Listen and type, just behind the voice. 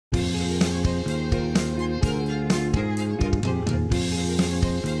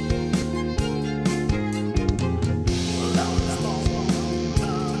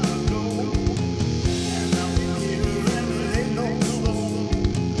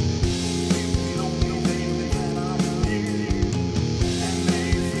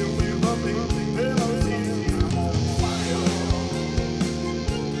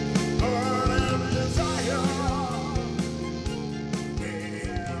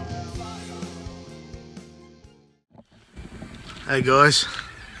Hey guys,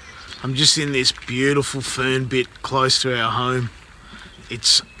 I'm just in this beautiful fern bit close to our home.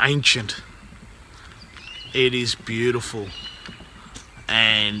 It's ancient. It is beautiful.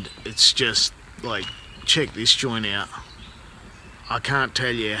 And it's just like, check this joint out. I can't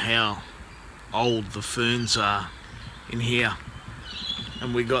tell you how old the ferns are in here.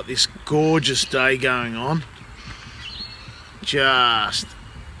 And we got this gorgeous day going on. Just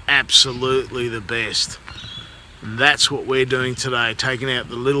absolutely the best. And that's what we're doing today, taking out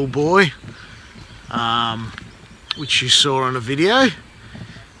the little boy, which you saw on a video.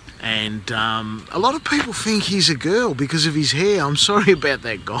 And a lot of people think he's a girl because of his hair. I'm sorry about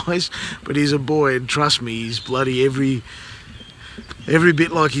that, guys, but he's a boy, and trust me, he's bloody every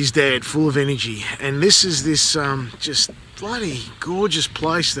bit like his dad, full of energy. And this is this just bloody gorgeous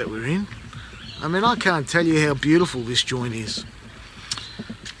place that we're in. I mean, I can't tell you how beautiful this joint is.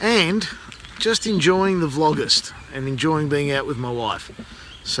 And just enjoying the Vloggust and enjoying being out with my wife.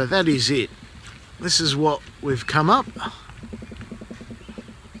 So that is it. This is what we've come up.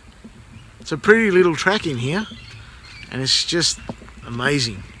 It's a pretty little track in here, and it's just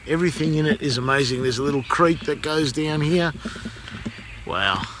amazing. Everything in it is amazing. There's a little creek that goes down here.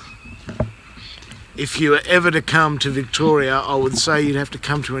 Wow. If you were ever to come to Victoria, I would say you'd have to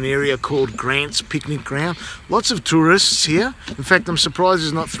come to an area called Grant's Picnic Ground. Lots of tourists here. In fact, I'm surprised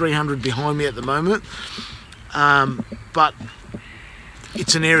there's not 300 behind me at the moment. But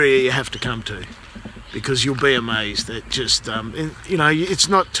it's an area you have to come to, because you'll be amazed at just, you know, it's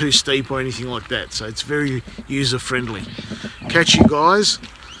not too steep or anything like that. So it's very user-friendly. Catch you guys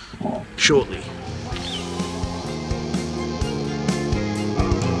shortly.